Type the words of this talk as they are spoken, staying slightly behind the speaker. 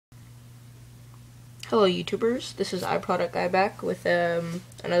Hello YouTubers, this is iProduct Guy back with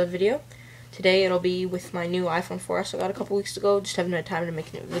another video. Today it'll be with my new iPhone 4S I got a couple weeks ago. Just haven't had time to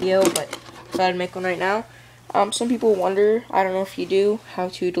make a new video, but decided to make one right now. Some people wonder, I don't know if you do, how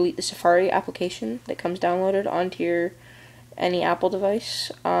to delete the Safari application that comes downloaded onto your any Apple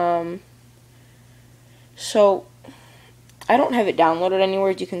device. So I don't have it downloaded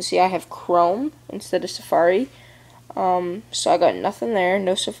anywhere. As you can see, I have Chrome instead of Safari. So I got nothing there,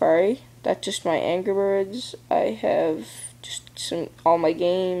 no Safari. That's just my Angry Birds. I have just all my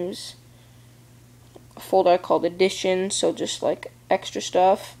games. A folder I called Edition, so just like extra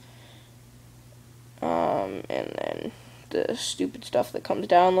stuff. And then the stupid stuff that comes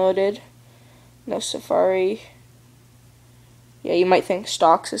downloaded. No Safari. Yeah, you might think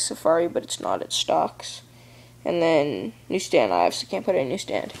Stocks is Safari, but it's not, it's Stocks. And then Newsstand, I obviously can't put it in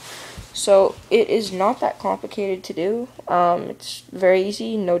Newsstand. So it is not that complicated to do. It's very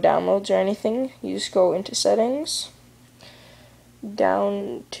easy, no downloads or anything. You just go into settings,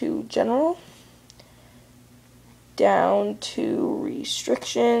 down to general, down to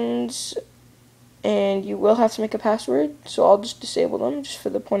restrictions, and you will have to make a password, so I'll just disable them just for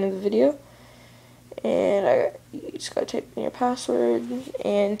the point of the video. And you just gotta type in your password,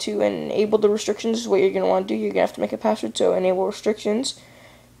 and to enable the restrictions is what you're gonna want to do. You're gonna have to make a password, so enable restrictions.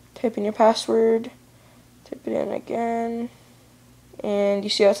 Type in your password, type it in again, and you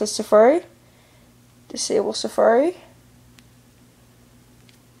see how it says Safari? Disable Safari,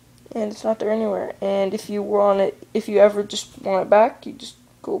 and it's not there anywhere. And if you want it, if you ever just want it back, you just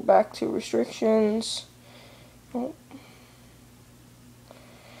go back to restrictions. Oh.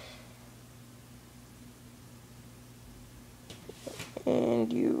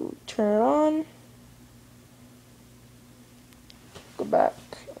 And you turn it on, go back,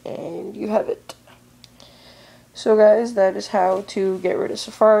 and you have it. So guys, that is how to get rid of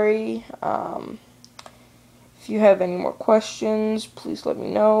Safari. If you have any more questions, please let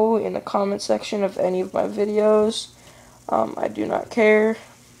me know in the comment section of any of my videos. I do not care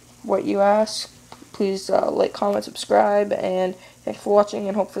what you ask. Please like, comment, subscribe, and thanks for watching,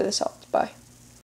 and hopefully this helped. Bye.